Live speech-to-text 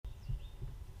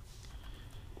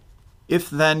If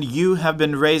then you have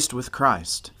been raised with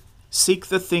Christ, seek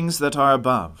the things that are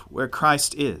above, where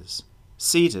Christ is,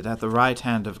 seated at the right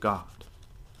hand of God.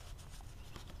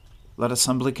 Let us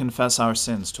humbly confess our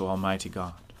sins to Almighty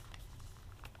God.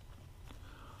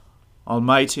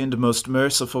 Almighty and most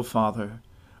merciful Father,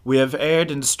 we have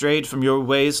erred and strayed from your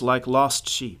ways like lost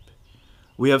sheep.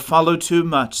 We have followed too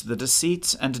much the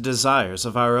deceits and desires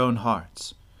of our own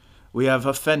hearts. We have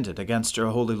offended against your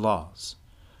holy laws.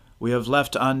 We have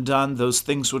left undone those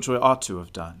things which we ought to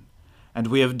have done, and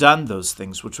we have done those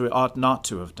things which we ought not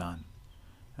to have done.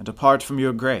 And apart from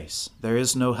your grace, there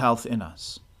is no health in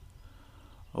us.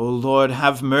 O Lord,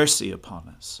 have mercy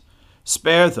upon us.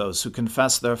 Spare those who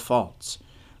confess their faults.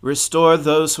 Restore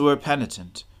those who are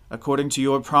penitent, according to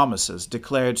your promises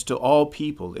declared to all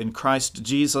people in Christ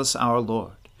Jesus our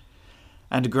Lord.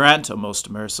 And grant, O most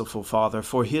merciful Father,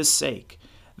 for his sake,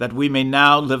 that we may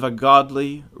now live a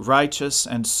godly, righteous,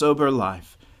 and sober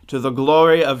life, to the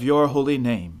glory of your holy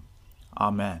name.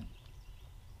 Amen.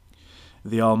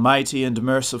 The Almighty and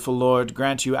merciful Lord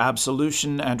grant you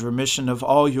absolution and remission of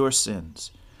all your sins,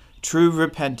 true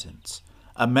repentance,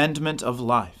 amendment of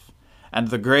life, and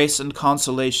the grace and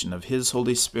consolation of his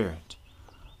Holy Spirit.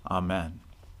 Amen.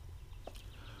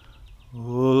 O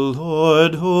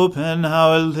Lord, open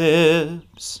our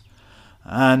lips,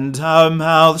 and our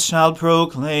mouth shall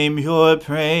proclaim your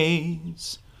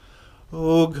praise.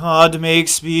 O God, make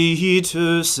speed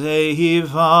to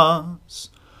save us.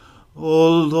 O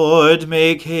Lord,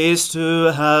 make haste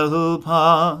to help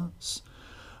us.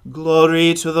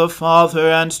 Glory to the Father,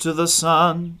 and to the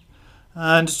Son,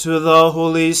 and to the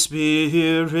Holy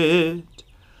Spirit,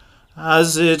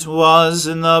 as it was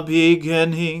in the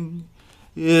beginning,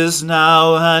 is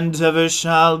now, and ever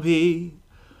shall be,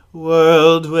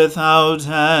 world without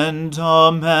end.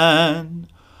 Amen.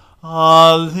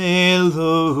 Alleluia.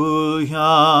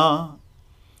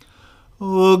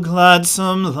 O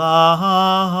gladsome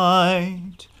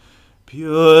light,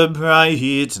 pure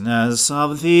brightness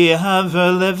of the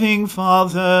ever-living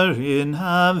Father in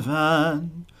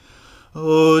heaven,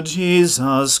 O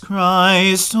Jesus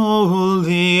Christ,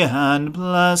 holy and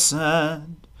blessed,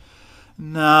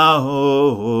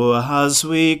 now, as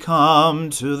we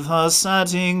come to the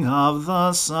setting of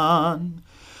the sun,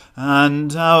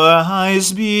 and our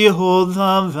eyes behold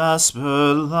the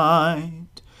vesper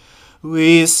light,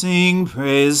 we sing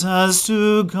praises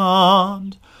to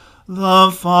God,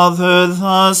 the Father,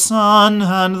 the Son,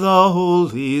 and the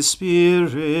Holy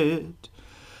Spirit.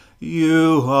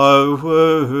 You are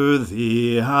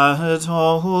worthy at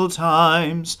all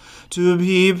times to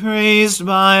be praised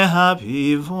by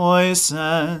happy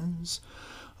voices,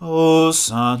 O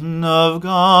Son of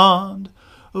God,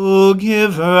 O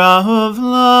Giver of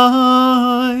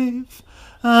life,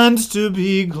 and to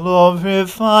be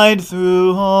glorified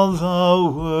through all the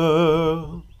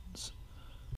worlds.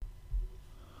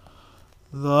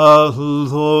 The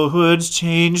Lord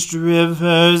changed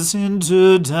rivers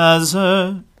into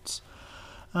deserts,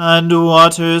 and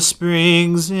water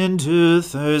springs into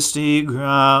thirsty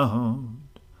ground,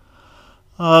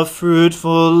 a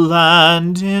fruitful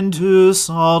land into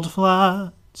salt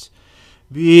flats,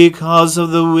 because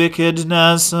of the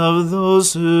wickedness of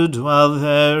those who dwell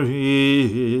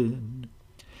therein.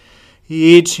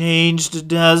 He changed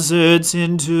deserts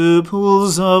into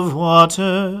pools of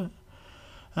water,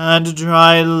 and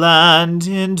dry land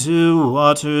into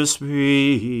water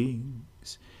springs.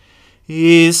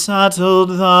 He settled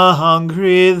the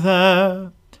hungry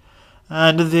there,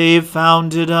 and they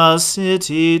founded a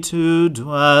city to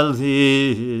dwell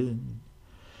in.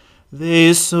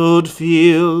 They sowed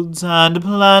fields and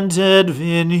planted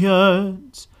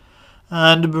vineyards,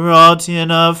 and brought in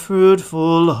a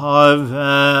fruitful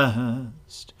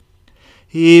harvest.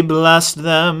 He blessed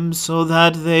them so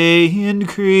that they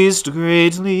increased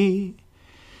greatly.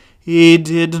 He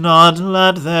did not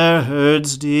let their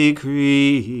herds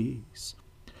decrease.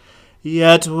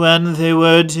 Yet when they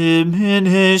were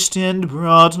diminished and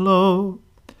brought low,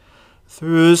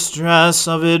 through stress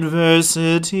of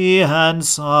adversity and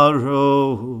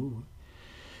sorrow,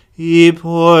 he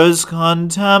pours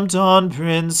contempt on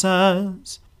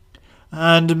princes,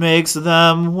 and makes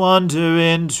them wander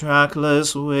in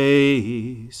trackless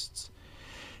wastes.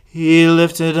 He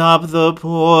lifted up the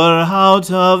poor out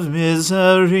of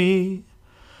misery,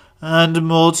 and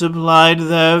multiplied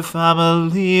their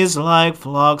families like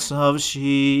flocks of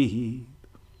sheep.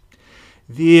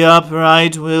 The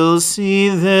upright will see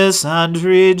this and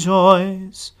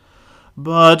rejoice,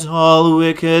 but all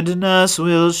wickedness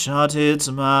will shut its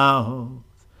mouth.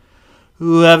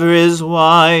 Whoever is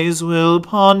wise will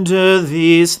ponder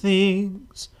these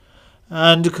things,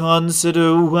 and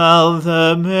consider well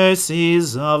the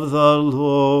mercies of the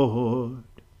Lord.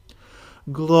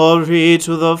 Glory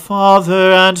to the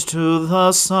Father, and to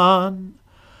the Son,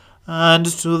 and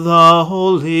to the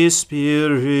Holy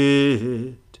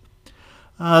Spirit,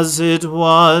 as it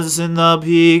was in the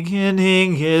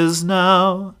beginning, is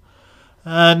now,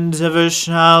 and ever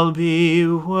shall be,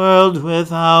 world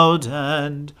without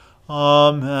end.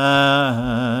 Amen.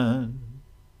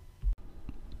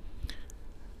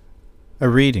 A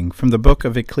reading from the book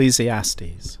of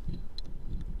Ecclesiastes.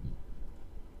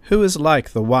 Who is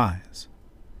like the wise?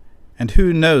 And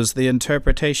who knows the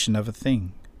interpretation of a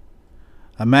thing?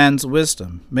 A man's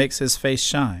wisdom makes his face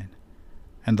shine,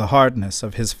 and the hardness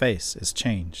of his face is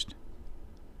changed.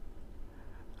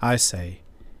 I say,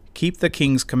 keep the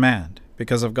king's command,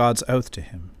 because of God's oath to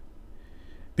him.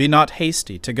 Be not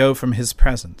hasty to go from his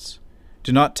presence.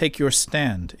 Do not take your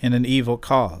stand in an evil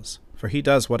cause, for he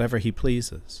does whatever he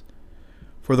pleases.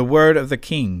 For the word of the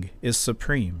king is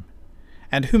supreme.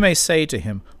 And who may say to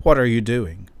him, What are you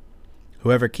doing?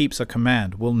 Whoever keeps a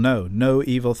command will know no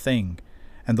evil thing,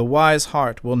 and the wise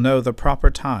heart will know the proper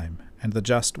time and the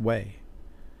just way.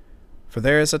 For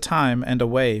there is a time and a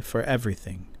way for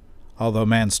everything, although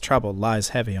man's trouble lies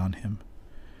heavy on him.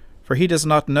 For he does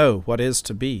not know what is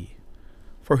to be.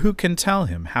 For who can tell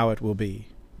him how it will be?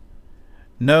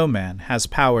 No man has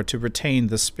power to retain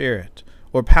the spirit,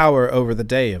 or power over the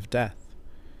day of death.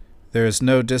 There is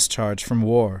no discharge from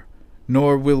war,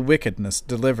 nor will wickedness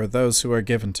deliver those who are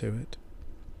given to it.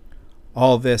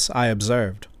 All this I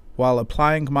observed, while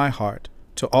applying my heart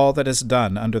to all that is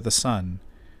done under the sun,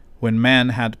 when man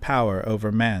had power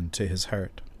over man to his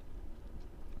hurt.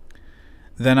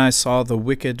 Then I saw the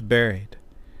wicked buried.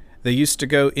 They used to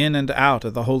go in and out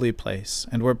of the holy place,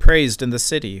 and were praised in the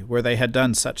city where they had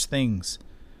done such things.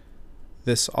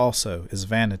 This also is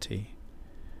vanity.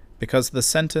 Because the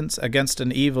sentence against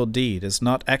an evil deed is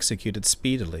not executed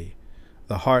speedily,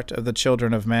 the heart of the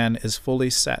children of man is fully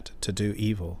set to do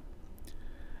evil.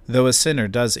 Though a sinner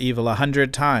does evil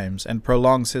 100 times and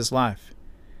prolongs his life,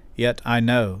 yet I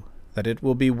know that it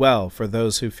will be well for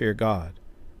those who fear God,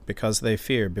 because they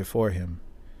fear before him.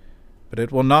 But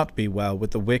it will not be well with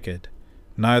the wicked,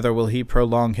 neither will he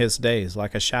prolong his days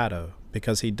like a shadow,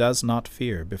 because he does not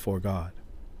fear before God.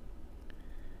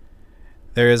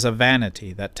 There is a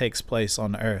vanity that takes place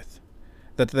on earth,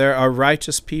 that there are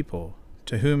righteous people,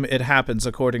 to whom it happens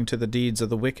according to the deeds of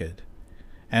the wicked,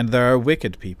 and there are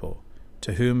wicked people,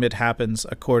 to whom it happens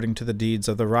according to the deeds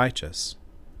of the righteous.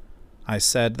 I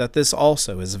said that this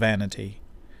also is vanity,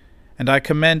 and I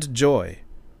commend joy,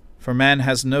 for man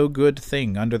has no good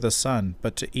thing under the sun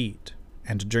but to eat,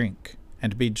 and drink,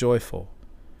 and be joyful,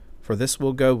 for this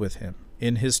will go with him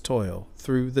in his toil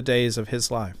through the days of his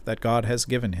life that God has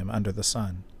given him under the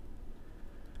sun.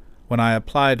 When I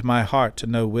applied my heart to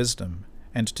know wisdom,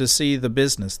 and to see the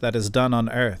business that is done on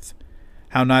earth,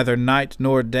 how neither night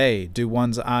nor day do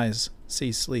one's eyes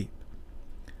see sleep,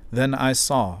 then I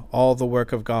saw all the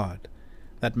work of God,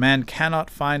 that man cannot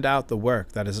find out the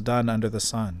work that is done under the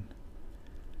sun.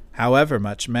 However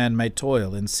much man may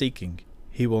toil in seeking,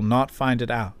 he will not find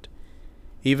it out.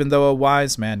 Even though a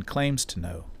wise man claims to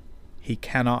know, he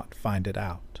cannot find it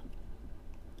out.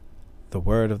 The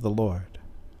word of the Lord.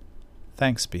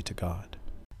 Thanks be to God.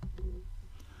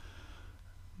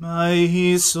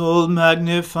 My soul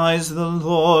magnifies the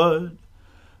Lord.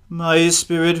 My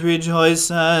spirit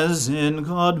rejoices in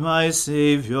God my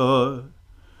Saviour.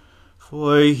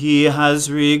 For he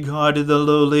has regarded the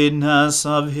lowliness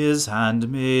of his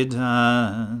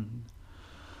handmaiden.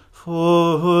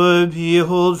 For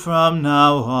behold, from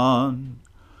now on,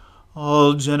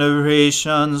 all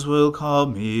generations will call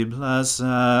me blessed.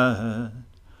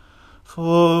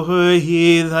 For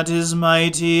he that is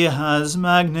mighty has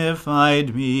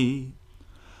magnified me,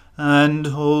 and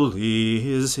holy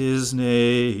is his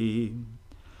name.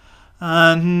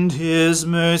 And his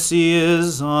mercy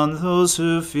is on those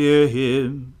who fear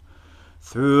him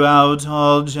throughout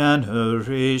all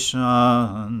generations.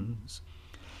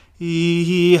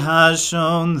 He has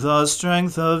shown the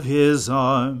strength of his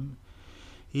arm.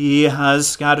 He has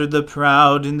scattered the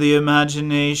proud in the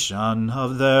imagination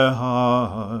of their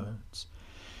hearts.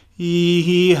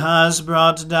 He has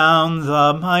brought down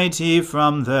the mighty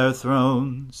from their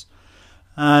thrones,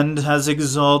 and has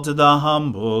exalted the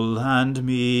humble and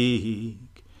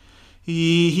meek.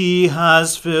 He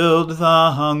has filled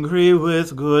the hungry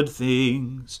with good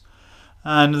things,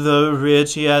 and the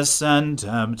rich he has sent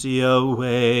empty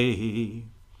away.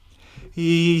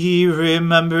 He,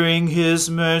 remembering his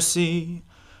mercy,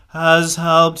 has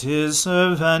helped his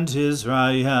servant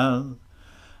Israel,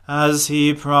 as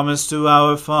he promised to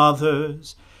our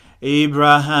fathers,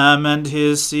 Abraham and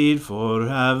his seed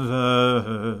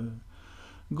forever.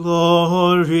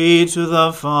 Glory to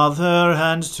the Father,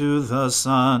 and to the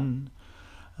Son,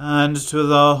 and to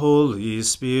the Holy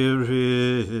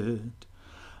Spirit,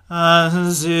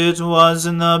 as it was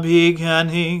in the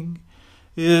beginning,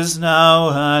 is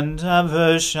now, and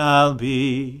ever shall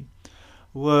be,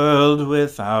 world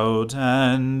without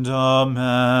end.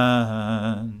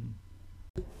 Amen.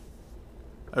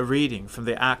 A reading from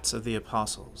the Acts of the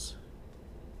Apostles.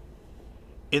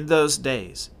 In those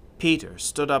days Peter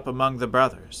stood up among the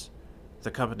brothers,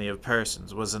 the company of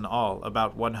persons was in all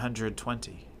about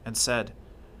 120, and said,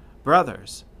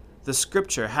 Brothers, the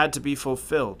Scripture had to be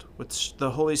fulfilled, which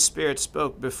the Holy Spirit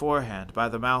spoke beforehand by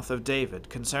the mouth of David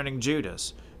concerning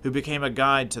Judas, who became a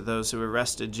guide to those who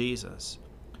arrested Jesus.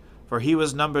 For he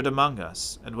was numbered among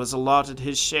us, and was allotted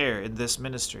his share in this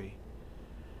ministry.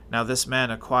 Now this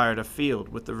man acquired a field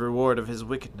with the reward of his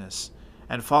wickedness,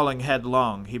 and falling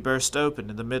headlong, he burst open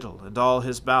in the middle, and all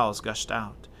his bowels gushed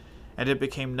out. And it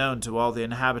became known to all the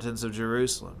inhabitants of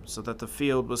Jerusalem, so that the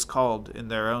field was called in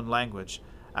their own language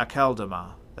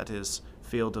Akeldama, that is,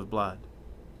 field of blood.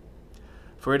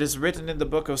 For it is written in the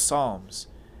book of Psalms,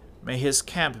 May his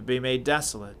camp be made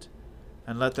desolate,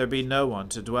 and let there be no one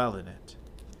to dwell in it,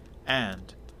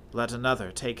 and let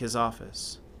another take his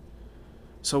office.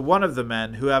 So one of the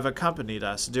men who have accompanied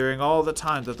us during all the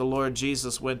time that the Lord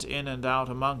Jesus went in and out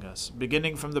among us,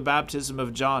 beginning from the baptism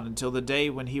of John until the day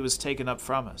when he was taken up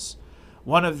from us,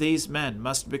 one of these men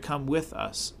must become with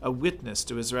us a witness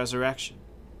to his resurrection.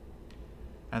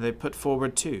 And they put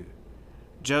forward two,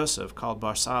 Joseph called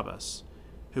Barsabbas,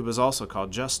 who was also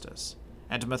called Justus,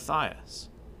 and Matthias.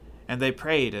 And they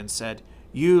prayed and said,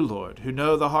 You, Lord, who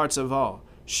know the hearts of all,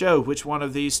 show which one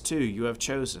of these two you have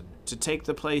chosen to take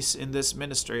the place in this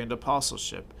ministry and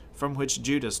apostleship from which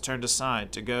Judas turned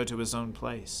aside to go to his own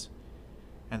place.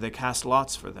 And they cast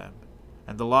lots for them,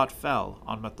 and the lot fell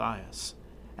on Matthias,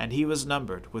 and he was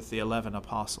numbered with the 11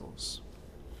 apostles.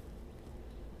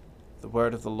 The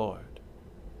word of the Lord.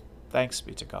 Thanks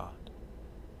be to God.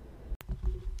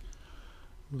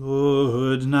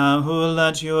 Lord, now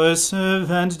let your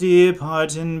servant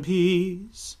depart in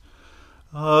peace,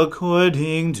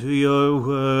 according to your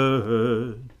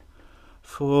word.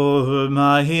 For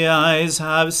my eyes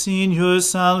have seen your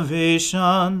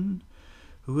salvation,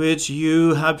 which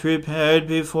you have prepared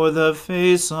before the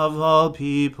face of all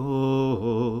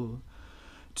people,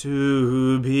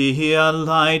 to be a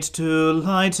light to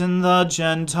lighten the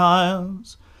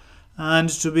Gentiles, and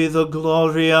to be the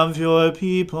glory of your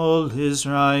people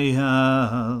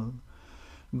Israel.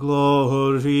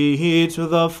 Glory to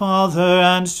the Father,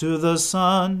 and to the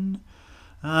Son,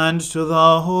 and to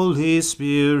the Holy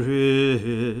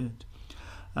Spirit,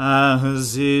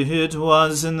 as it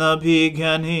was in the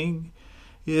beginning,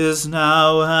 is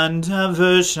now, and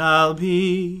ever shall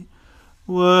be,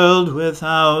 world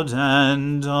without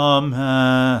end.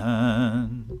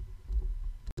 Amen.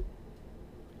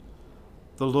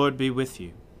 The Lord be with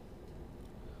you.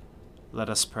 Let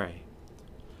us pray.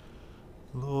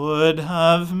 Lord,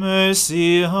 have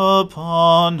mercy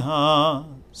upon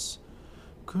us.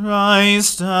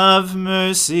 Christ, have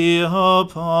mercy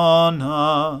upon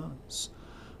us.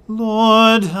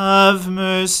 Lord, have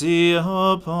mercy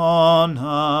upon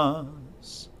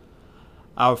us.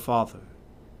 Our Father,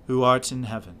 who art in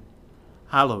heaven,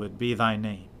 hallowed be thy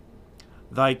name.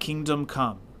 Thy kingdom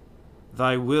come,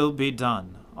 thy will be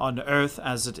done, on earth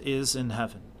as it is in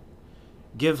heaven.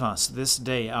 Give us this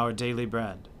day our daily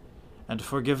bread, and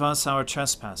forgive us our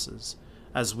trespasses,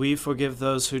 as we forgive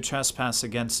those who trespass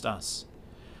against us.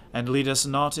 And lead us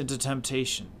not into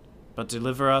temptation, but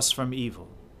deliver us from evil.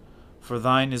 For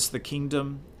thine is the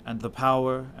kingdom, and the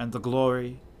power, and the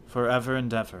glory, forever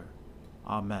and ever.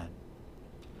 Amen.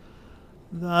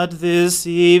 That this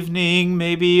evening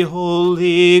may be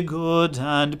holy, good,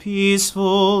 and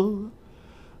peaceful,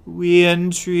 we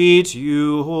entreat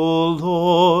you, O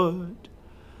Lord,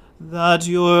 that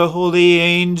your holy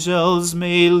angels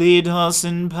may lead us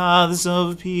in paths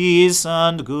of peace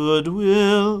and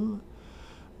goodwill.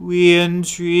 We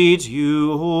entreat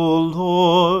you, O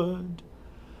Lord,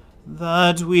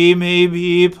 that we may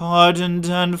be pardoned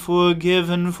and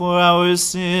forgiven for our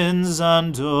sins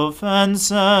and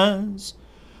offenses.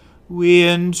 We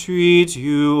entreat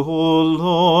you, O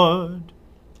Lord,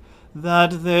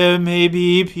 that there may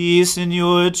be peace in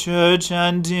your church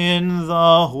and in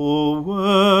the whole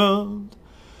world.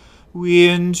 We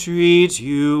entreat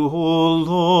you, O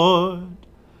Lord,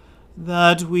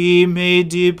 that we may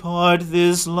depart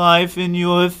this life in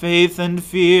your faith and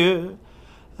fear,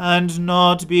 and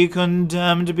not be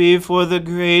condemned before the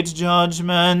great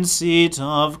judgment seat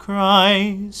of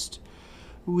Christ.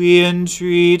 we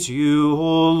entreat you,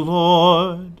 O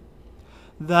Lord,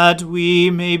 that we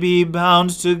may be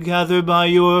bound together by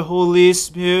your Holy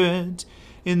Spirit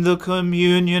in the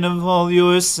communion of all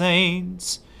your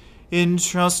saints,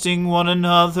 entrusting one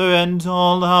another and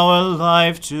all our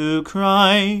life to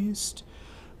Christ.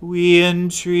 We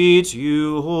entreat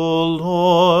you, O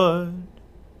Lord.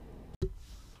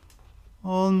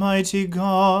 Almighty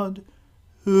God,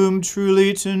 whom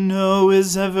truly to know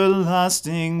is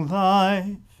everlasting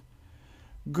life,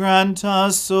 grant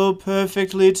us so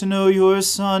perfectly to know your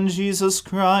Son, Jesus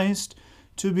Christ,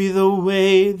 to be the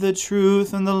way, the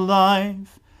truth, and the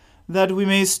life, that we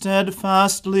may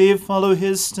steadfastly follow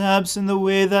his steps in the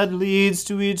way that leads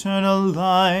to eternal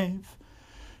life.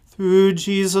 Through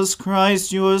Jesus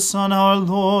Christ, your Son, our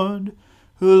Lord,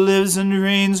 who lives and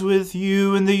reigns with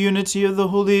you in the unity of the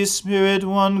Holy Spirit,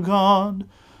 one God,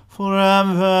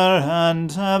 forever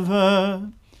and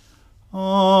ever.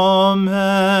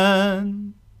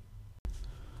 Amen.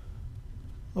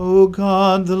 O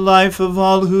God, the life of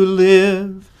all who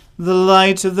live, the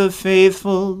light of the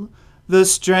faithful, the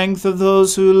strength of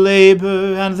those who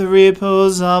labor, and the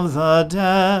repose of the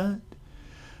dead,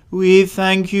 we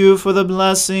thank you for the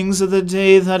blessings of the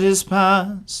day that is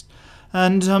past,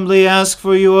 and humbly ask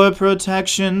for your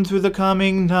protection through the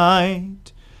coming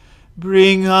night.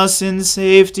 Bring us in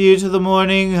safety to the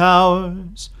morning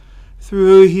hours,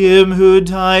 through him who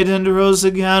died and rose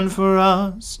again for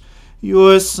us,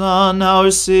 your Son, our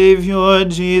Saviour,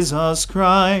 Jesus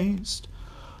Christ.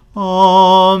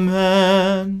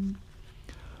 Amen.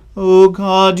 O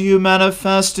God, you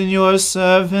manifest in your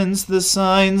servants the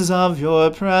signs of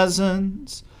your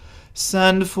presence.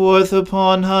 Send forth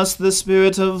upon us the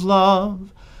Spirit of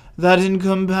love, that in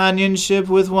companionship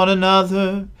with one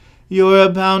another your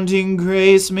abounding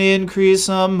grace may increase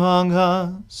among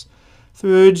us.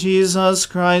 Through Jesus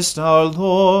Christ our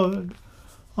Lord.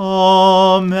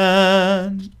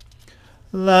 Amen.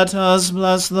 Let us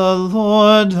bless the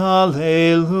Lord.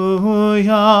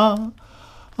 Alleluia.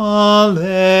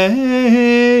 Alleluia.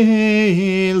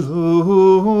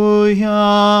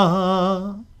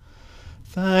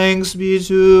 Thanks be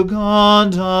to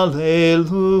God.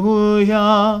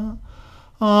 Alleluia.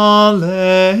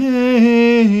 Alleluia.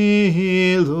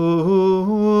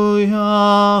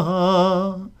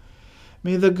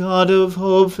 May the God of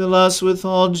hope fill us with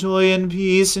all joy and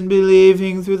peace in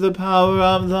believing through the power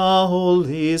of the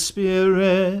Holy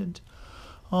Spirit.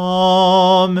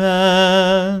 Amen.